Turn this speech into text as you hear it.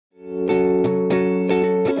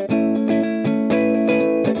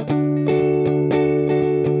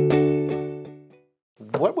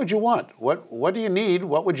would you want? What do you need?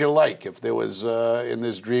 What would you like if there was, in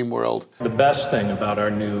this dream world? The best thing about our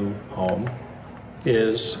new home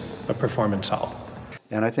is a performance hall.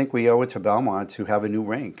 And I think we owe it to Belmont to have a new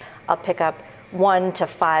rink. I'll pick up 1 to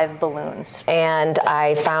 5 balloons. And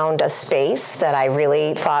I found a space that I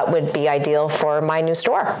really thought would be ideal for my new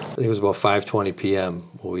store. I think it was about 5:20 p.m.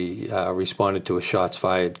 We responded to a shots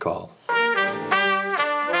fired call.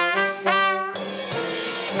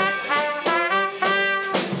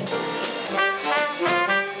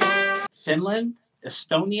 Finland,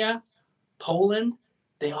 Estonia, Poland,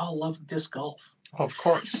 they all love disc golf. Oh, of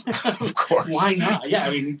course. Of course. Why not? Yeah, I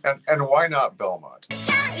mean. And why not Belmont?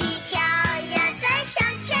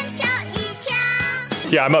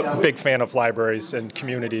 Yeah, I'm a big fan of libraries and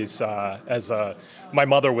communities. My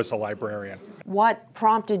mother was a librarian. What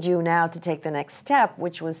prompted you now to take the next step,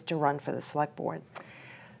 which was to run for the select board?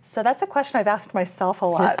 So that's a question I've asked myself a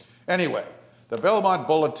lot. Anyway, the Belmont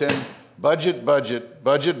Bulletin, budget, budget,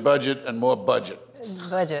 budget, budget, and more budget.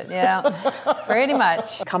 Budget, yeah, pretty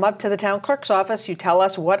much. Come up to the town clerk's office, you tell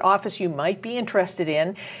us what office you might be interested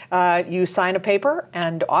in, you sign a paper,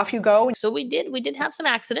 and off you go. So we did have some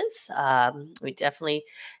accidents. We definitely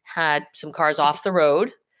had some cars off the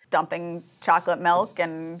road. Dumping chocolate milk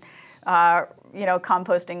and,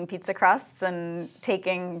 composting pizza crusts and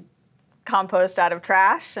taking compost out of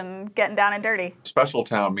trash and getting down and dirty. Special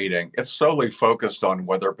town meeting, it's solely focused on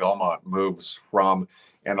whether Belmont moves from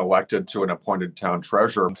an elected to an appointed town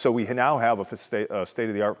treasurer. So we now have a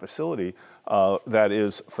state-of-the-art facility that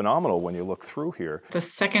is phenomenal when you look through here. The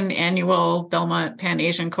second annual Belmont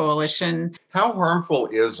Pan-Asian Coalition. How harmful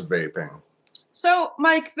is vaping? So,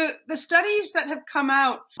 Mike, the studies that have come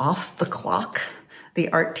out. Off the Clock, the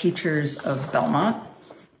art teachers of Belmont.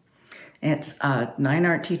 It's 9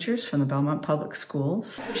 art teachers from the Belmont Public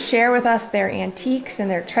Schools. Share with us their antiques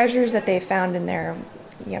and their treasures that they found in their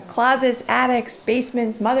closets, attics,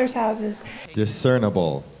 basements, mothers' houses.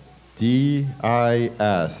 Discernible. D-I-S-C-E-R-N-I-B-L-E.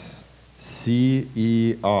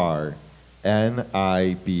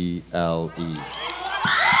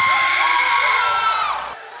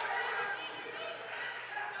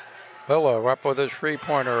 Villa up with his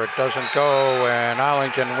three-pointer. It doesn't go, and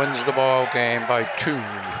Arlington wins the ball game by 2.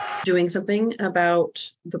 Doing something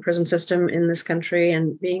about the prison system in this country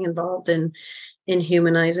and being involved in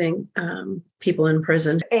humanizing people in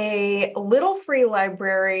prison. A little free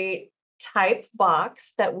library type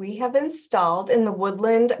box that we have installed in the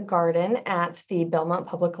woodland garden at the Belmont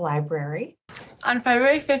Public Library. On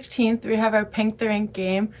February 15th, we have our Pink the Rink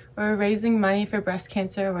game where we're raising money for breast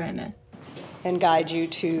cancer awareness. And guide you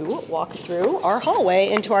to walk through our hallway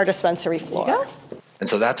into our dispensary floor. And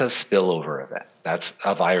so that's a spillover event. That's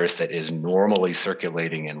a virus that is normally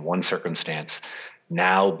circulating in one circumstance,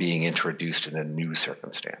 now being introduced in a new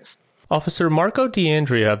circumstance. Officer Marco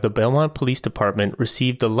D'Andrea of the Belmont Police Department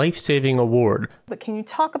received the Life-Saving Award. But can you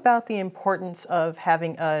talk about the importance of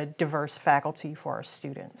having a diverse faculty for our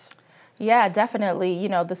students? Yeah, definitely. You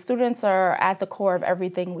know, the students are at the core of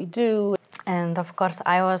everything we do. And of course,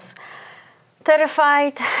 I was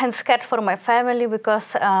terrified and scared for my family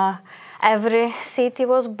because every city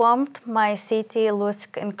was bombed, my city,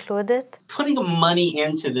 Lutsk included. Putting money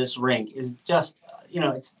into this rink is just,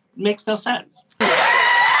 it makes no sense. And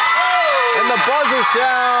the buzzer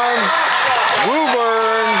sounds.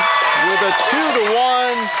 Woburn with a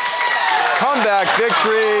 2-1 comeback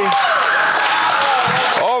victory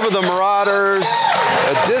over the Marauders.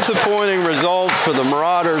 A disappointing result for the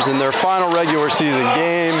Marauders in their final regular season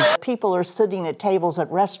game. People are sitting at tables at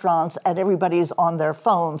restaurants and everybody's on their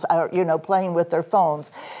phones, playing with their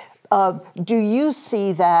phones. Do you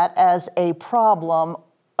see that as a problem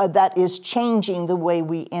that is changing the way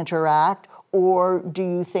we interact? Or do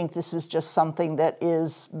you think this is just something that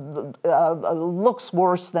is looks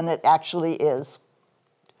worse than it actually is?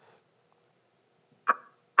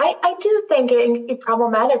 I do think it can be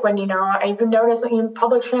problematic when, I even notice in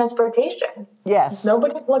public transportation. Yes.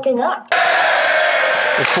 Nobody's looking up.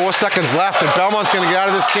 There's 4 seconds left, and Belmont's going to get out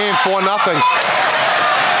of this game 4-0.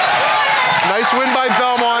 Nice win by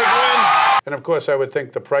Belmont. And of course, I would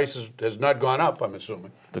think the price has not gone up, I'm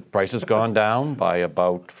assuming. The price has gone down by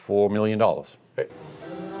about $4 million. Hey.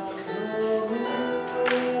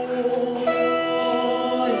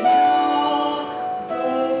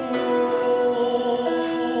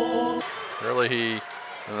 Really,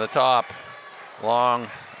 in the top, long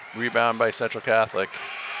rebound by Central Catholic.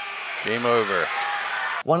 Game over.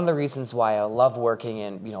 One of the reasons why I love working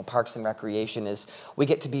in Parks and Recreation is we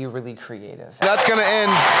get to be really creative. That's going to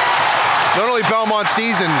end not only Belmont's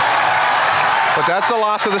season, but that's the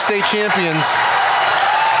loss of the state champions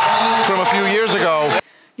from a few years ago.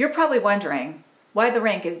 You're probably wondering, why the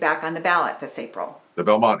rink is back on the ballot this April. The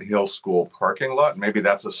Belmont Hill School parking lot, maybe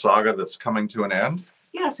that's a saga that's coming to an end?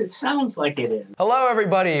 Yes, it sounds like it is. Hello,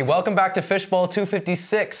 everybody. Welcome back to Fishbowl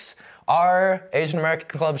 256, our Asian American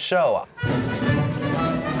Club show.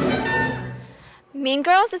 Mean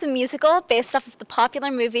Girls is a musical based off of the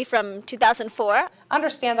popular movie from 2004.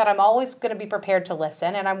 Understand that I'm always going to be prepared to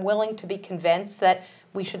listen, and I'm willing to be convinced that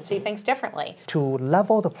we should see things differently. To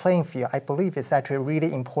level the playing field, I believe it's actually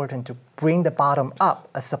really important to bring the bottom up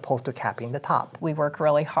as opposed to capping the top. We work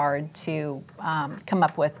really hard to come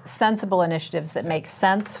up with sensible initiatives that make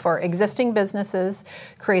sense for existing businesses,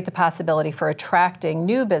 create the possibility for attracting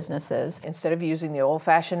new businesses. Instead of using the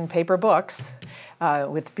old-fashioned paper books,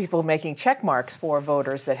 with people making check marks for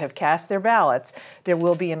voters that have cast their ballots, there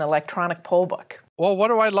will be an electronic poll book. Well, what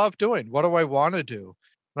do I love doing? What do I want to do?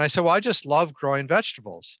 And I said, well, I just love growing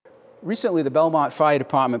vegetables. Recently, the Belmont Fire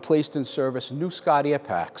Department placed in service new Scott air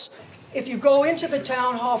packs. If you go into the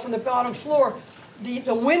town hall from the bottom floor,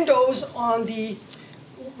 the windows on the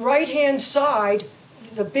right-hand side,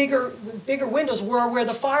 the bigger windows were where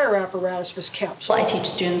the fire apparatus was kept. I teach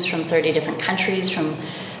students from 30 different countries, from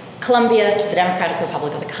Colombia to the Democratic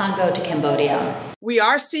Republic of the Congo to Cambodia. We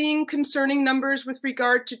are seeing concerning numbers with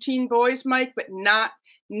regard to teen boys, Mike, but not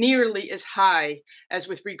nearly as high as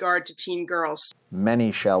with regard to teen girls.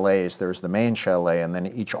 Many chalets, there's the main chalet, and then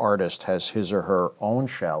each artist has his or her own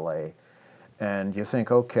chalet. And you think,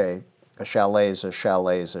 okay, a chalet is a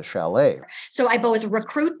chalet is a chalet. So I both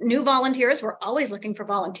recruit new volunteers, we're always looking for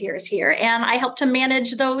volunteers here, and I help to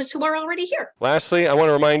manage those who are already here. Lastly, I want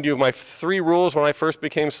to remind you of my 3 rules when I first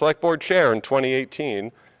became select board chair in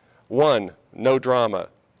 2018. 1, no drama.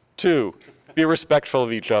 2, be respectful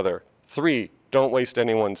of each other. 3, don't waste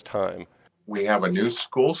anyone's time. We have a new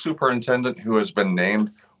school superintendent who has been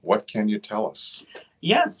named. What can you tell us?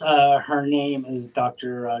 Yes, her name is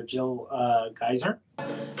Dr. Jill Geiser.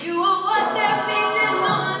 You are what they're feeding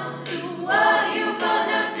on, so what are you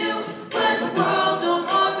gonna do when the world's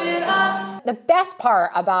on orbit up? The best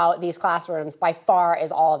part about these classrooms by far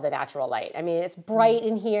is all of the natural light. I mean, it's bright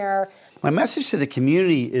in here. My message to the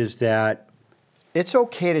community is that it's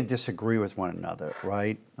okay to disagree with one another,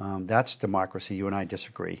 right? That's democracy. You and I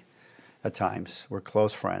disagree at times. We're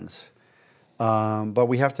close friends. But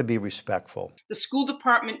we have to be respectful. The school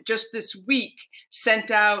department just this week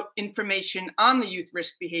sent out information on the Youth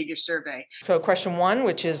Risk Behavior Survey. So question 1,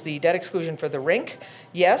 which is the debt exclusion for the rink,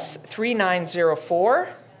 yes, 3904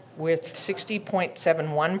 with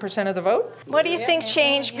 60.71% of the vote. What do you think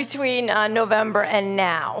changed between November and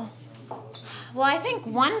now? Well, I think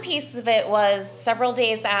one piece of it was several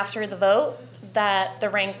days after the vote that the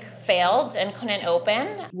rink failed and couldn't open.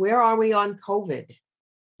 Where are we on COVID?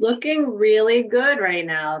 Looking really good right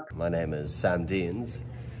now. My name is Sam Deans,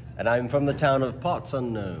 and I'm from the town of Parts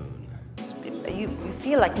Unknown. You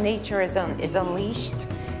feel like nature is unleashed,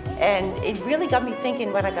 and it really got me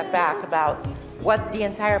thinking when I got back about what the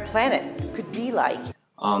entire planet could be like.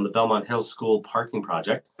 On the Belmont Hill School parking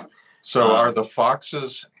project. So are the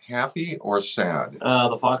foxes happy or sad?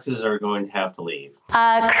 The foxes are going to have to leave.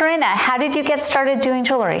 Corinna, how did you get started doing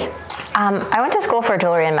jewelry? I went to school for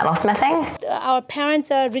jewelry and metalsmithing. Our parents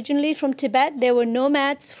are originally from Tibet. They were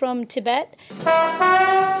nomads from Tibet.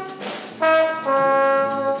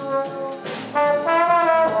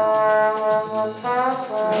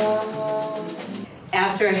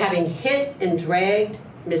 After having hit and dragged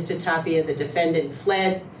Mr. Tapia, the defendant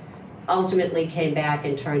fled, ultimately came back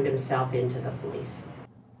and turned himself into the police.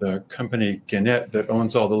 The company Gannett that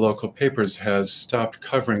owns all the local papers has stopped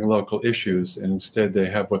covering local issues, and instead they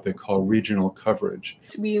have what they call regional coverage.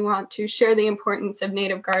 We want to share the importance of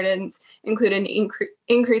native gardens, including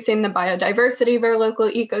increasing the biodiversity of our local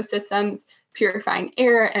ecosystems, purifying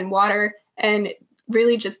air and water, and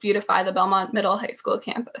really just beautify the Belmont Middle High School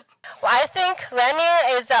campus. Well, I think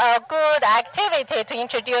running is a good activity to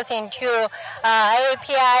introduce into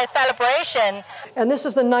AAPI celebration. And this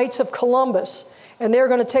is the Knights of Columbus. And they're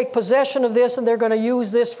going to take possession of this, and they're going to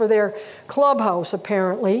use this for their clubhouse,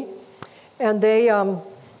 apparently. And they're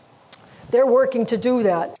working to do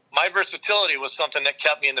that. My versatility was something that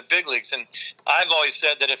kept me in the big leagues. And I've always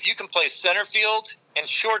said that if you can play center field and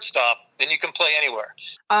shortstop, then you can play anywhere.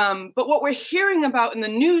 But what we're hearing about in the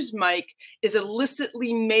news, Mike, is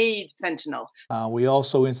illicitly made fentanyl. We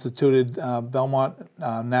also instituted Belmont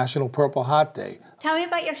National Purple Heart Day. Tell me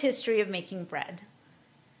about your history of making bread.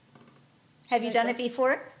 Have you done it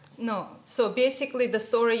before? No. So basically the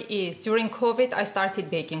story is during COVID, I started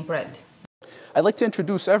baking bread. I'd like to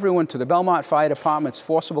introduce everyone to the Belmont Fire Department's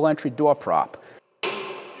forcible entry door prop.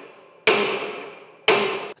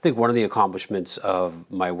 I think one of the accomplishments of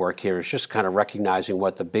my work here is just kind of recognizing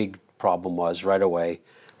what the big problem was right away,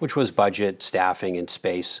 which was budget, staffing, and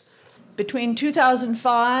space. Between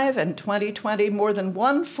 2005 and 2020, more than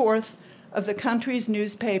 1/4 of the country's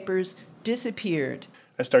newspapers disappeared.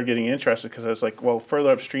 I started getting interested because I was like, well,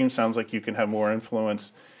 further upstream sounds like you can have more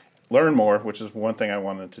influence, learn more, which is one thing I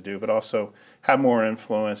wanted to do, but also have more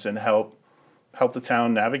influence and help the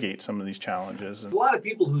town navigate some of these challenges. A lot of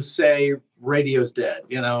people who say radio's dead,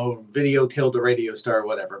 you know, video killed the radio star or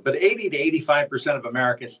whatever, but 80 to 85% of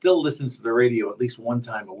America still listens to the radio at least one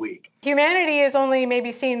time a week. Humanity has only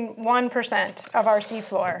maybe seen 1% of our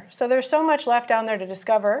seafloor, so there's so much left down there to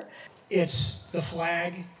discover. It's the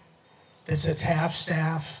flag that's at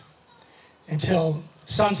half-staff until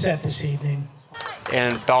sunset this evening.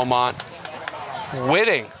 And Belmont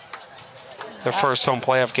winning their first home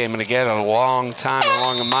playoff game, and again, a long time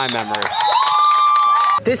along in my memory.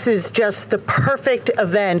 This is just the perfect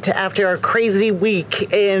event after a crazy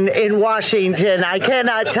week in Washington. I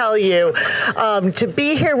cannot tell you. To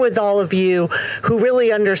be here with all of you who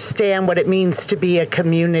really understand what it means to be a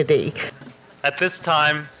community. At this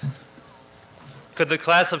time, could the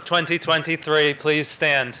class of 2023 please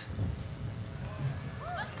stand?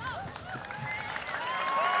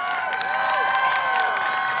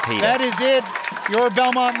 That is it. Your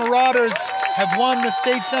Belmont Marauders have won the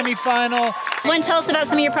state semifinal. Want to tell us about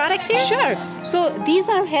some of your products here? Sure. So these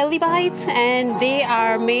are healthy bites, and they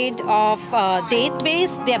are made of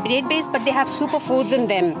date-based. They are date-based, but they have superfoods in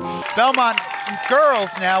them. Belmont girls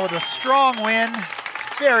now with a strong win.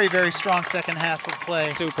 Very, very strong second half of play.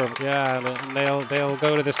 Super. Yeah, they'll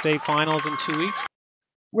go to the state finals in 2 weeks.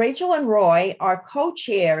 Rachel and Roy are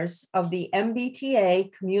co-chairs of the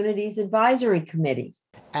MBTA Communities Advisory Committee.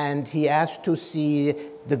 And he asked to see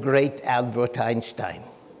the great Albert Einstein.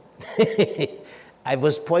 I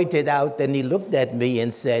was pointed out, and he looked at me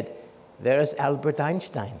and said, "There's Albert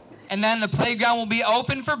Einstein." And then the playground will be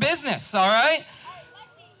open for business, all right?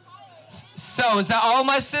 So is that all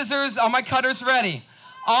my scissors, all my cutters ready?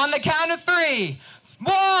 On the count of 3.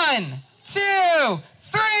 1, 2,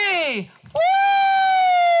 3. Woo!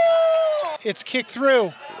 It's kicked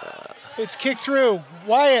through. It's kicked through.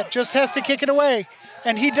 Wyatt just has to kick it away.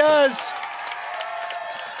 And he does.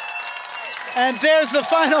 And there's the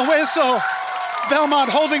final whistle. Belmont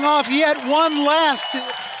holding off yet one last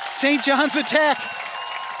St. John's attack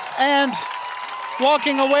and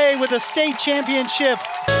walking away with a state championship.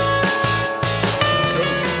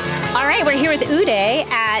 All right, we're here with Uday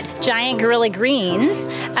at Giant Gorilla Greens.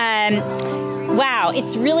 Wow,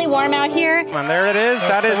 it's really warm out here. And there it is.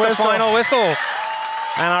 That is the final whistle.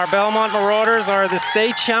 And our Belmont Marauders are the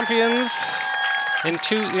state champions in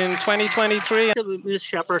 2023. Ms.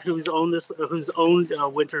 Shepard, who's owned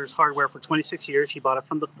Winter's Hardware for 26 years. She bought it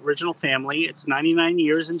from the original family. It's 99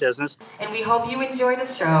 years in business. And we hope you enjoy the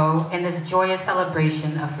show and this joyous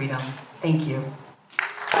celebration of freedom. Thank you.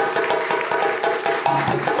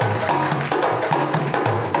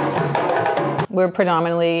 We're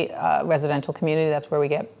predominantly a residential community. That's where we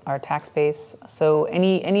get our tax base. So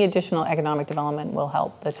any additional economic development will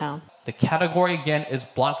help the town. The category again is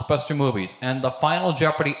blockbuster movies, and the final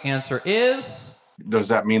Jeopardy answer is... Does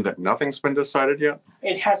that mean that nothing's been decided yet?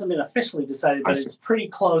 It hasn't been officially decided, but it's pretty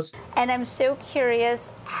close. And I'm so curious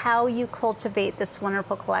how you cultivate this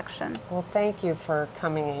wonderful collection. Well, thank you for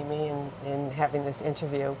coming, Amy, and having this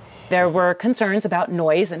interview. There were concerns about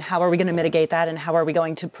noise and how are we going to mitigate that and how are we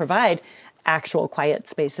going to provide actual quiet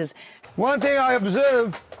spaces. One thing I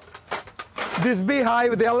observed, this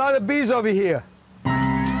beehive, there are a lot of bees over here.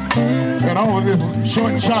 And all of this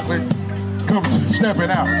short chocolate comes stepping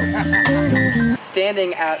out.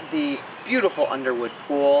 Standing at the beautiful Underwood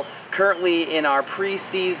Pool, currently in our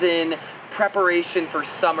pre-season preparation for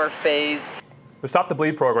summer phase. The Stop the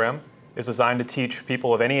Bleed program is designed to teach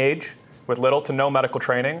people of any age with little to no medical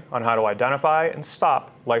training on how to identify and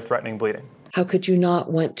stop life-threatening bleeding. How could you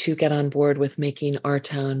not want to get on board with making our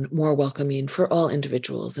town more welcoming for all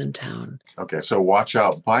individuals in town? Okay, so watch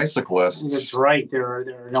out, bicyclists. That's right. There are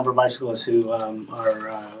a number of bicyclists who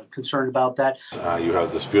are concerned about that. You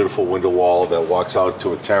have this beautiful window wall that walks out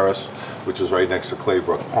to a terrace, which is right next to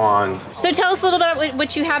Claybrook Pond. So tell us a little bit about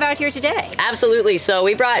what you have out here today. Absolutely. So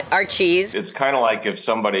we brought our cheese. It's kind of like if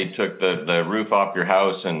somebody took the roof off your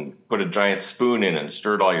house and put a giant spoon in and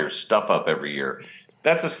stirred all your stuff up every year.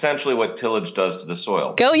 That's essentially what tillage does to the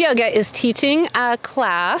soil. Go Yoga is teaching a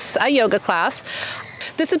yoga class.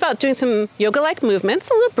 This is about doing some yoga-like movements,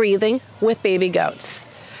 a little breathing with baby goats.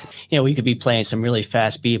 You know, we could be playing some really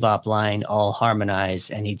fast bebop line, all harmonized,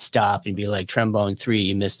 and he'd stop and be like, trombone 3,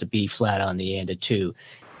 you missed the B flat on the end of 2.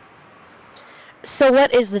 So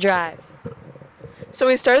what is the drive? So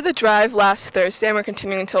we started the drive last Thursday and we're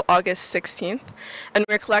continuing until August 16th. And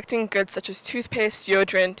we're collecting goods such as toothpaste,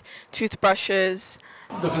 deodorant, toothbrushes.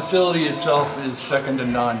 The facility itself is second to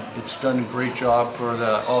none. It's done a great job for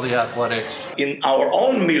all the athletics. In our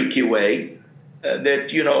own Milky Way,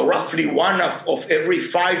 that, you know, roughly one of every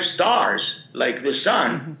 5 stars, like the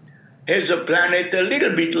sun, has a planet a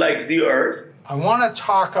little bit like the Earth. I want to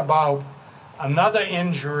talk about another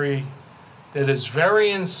injury that is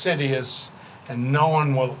very insidious and no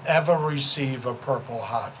one will ever receive a Purple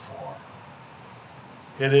Heart for.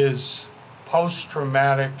 It is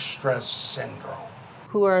post-traumatic stress syndrome.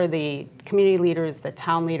 Who are the community leaders, the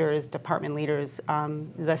town leaders, department leaders,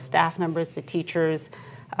 the staff members, the teachers,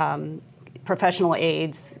 professional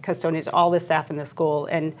aides, custodians, all the staff in the school,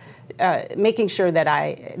 and making sure that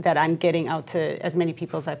I'm getting out to as many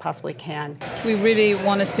people as I possibly can. We really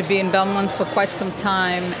wanted to be in Belmont for quite some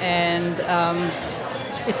time, and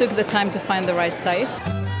it took the time to find the right site.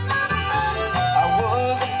 I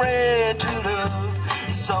was afraid to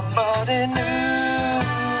love somebody new.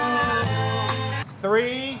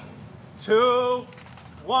 3, 2,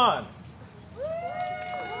 1.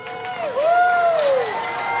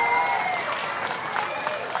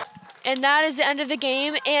 And that is the end of the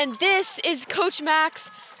game. And this is Coach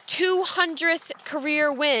Mac's 200th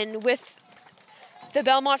career win with the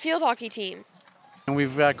Belmont field hockey team. And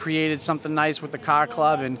we've created something nice with the car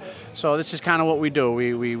club, and so this is kind of what we do.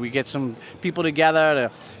 We get some people together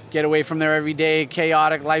to get away from their everyday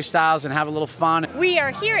chaotic lifestyles and have a little fun. We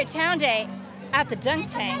are here at Town Day at the Dunk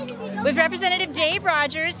Tank with Representative Dave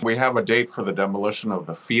Rogers. We have a date for the demolition of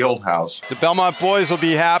the field house. The Belmont boys will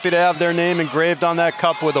be happy to have their name engraved on that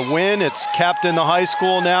cup with a win. It's kept in the high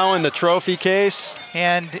school now in the trophy case.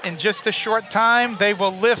 And in just a short time, they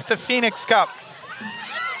will lift the Phoenix Cup.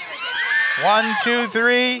 1, 2,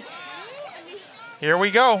 3. Here we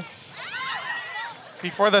go.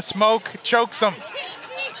 Before the smoke chokes them.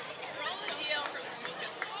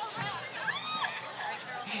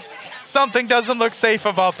 Something doesn't look safe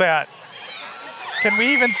about that. Can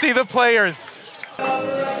we even see the players?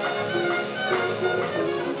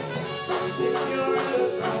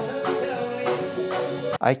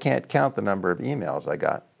 I can't count the number of emails I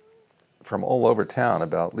got from all over town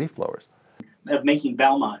about leaf blowers. Of making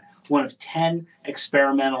Belmont one of 10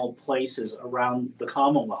 experimental places around the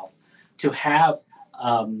Commonwealth to have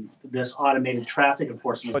this automated traffic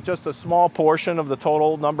enforcement. But just a small portion of the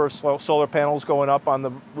total number of solar panels going up on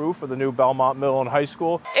the roof of the new Belmont Middle and High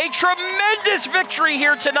School. A tremendous victory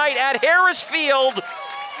here tonight at Harris Field,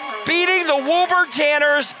 beating the Woburn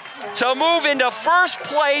Tanners to move into first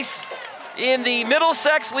place in the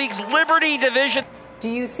Middlesex League's Liberty Division. Do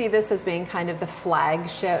you see this as being kind of the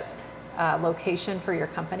flagship location for your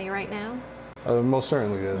company right now? Most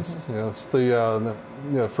certainly is. You know, it's the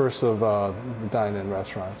first of the dine-in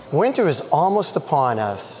restaurants. Winter is almost upon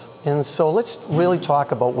us, and so let's really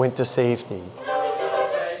talk about winter safety.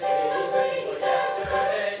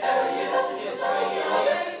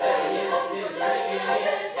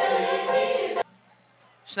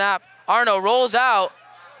 Snap. Arno rolls out.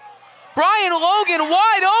 Brian Logan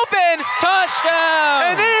wide open. Touchdown!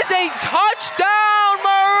 And it is a touchdown,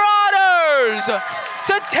 Marauders,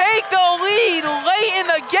 to take the lead late in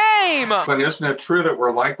the game. But isn't it true that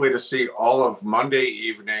we're likely to see all of Monday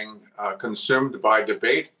evening consumed by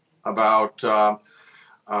debate about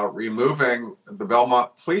removing the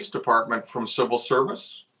Belmont Police Department from civil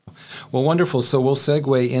service? Well, wonderful. So we'll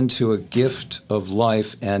segue into a gift of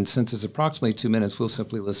life, and since it's approximately 2 minutes, we'll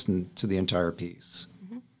simply listen to the entire piece.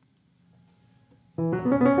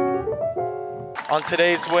 On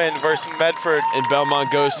today's win versus Medford, and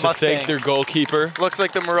Belmont goes to thank their goalkeeper. Looks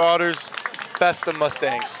like the Marauders best the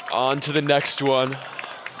Mustangs. On to the next one.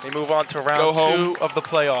 They move on to round 2 of the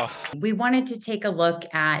playoffs. We wanted to take a look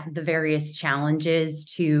at the various challenges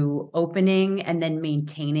to opening and then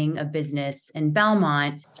maintaining a business in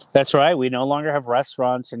Belmont. That's right. We no longer have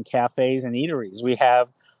restaurants and cafes and eateries. We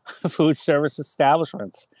have food service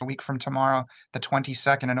establishments. A week from tomorrow, the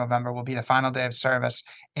 22nd of November, will be the final day of service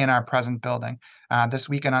in our present building. This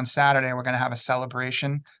weekend on Saturday, we're going to have a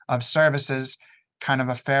celebration of services, kind of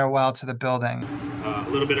a farewell to the building. A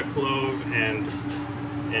little bit of clove and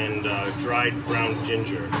dried ground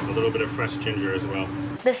ginger, a little bit of fresh ginger as well.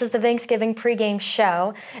 This is the Thanksgiving pregame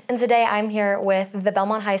show, and today I'm here with the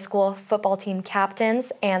Belmont High School football team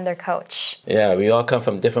captains and their coach. Yeah, we all come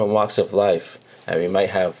from different walks of life, and we might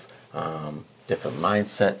have different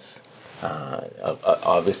mindsets,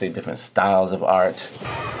 obviously different styles of art.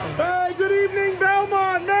 Hey, good evening,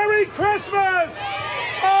 Belmont! Merry Christmas!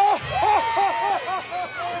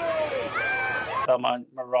 Belmont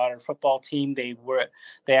Marauder football team, they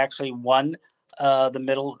actually won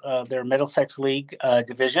their Middlesex League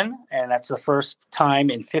division, and that's the first time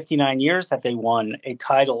in 59 years that they won a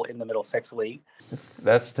title in the Middlesex League.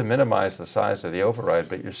 That's to minimize the size of the override,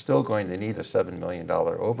 but you're still going to need a $7 million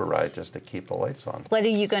override just to keep the lights on. What are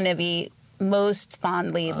you going to be most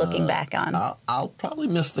fondly looking back on? I'll probably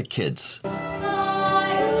miss the kids.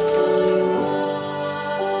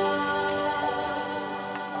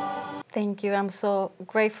 Thank you. I'm so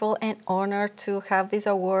grateful and honored to have this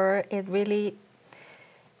award.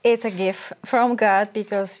 It's a gift from God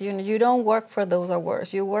because you don't work for those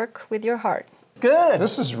awards. You work with your heart. Good.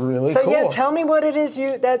 This is really so cool. Yeah, tell me what it is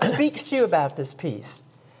that speaks to you about this piece.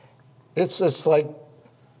 It's like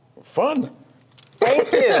fun.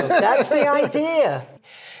 Thank you. That's the idea.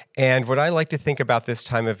 And what I like to think about this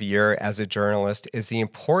time of year as a journalist is the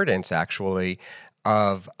importance, actually,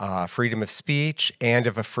 of freedom of speech and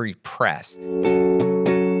of a free press.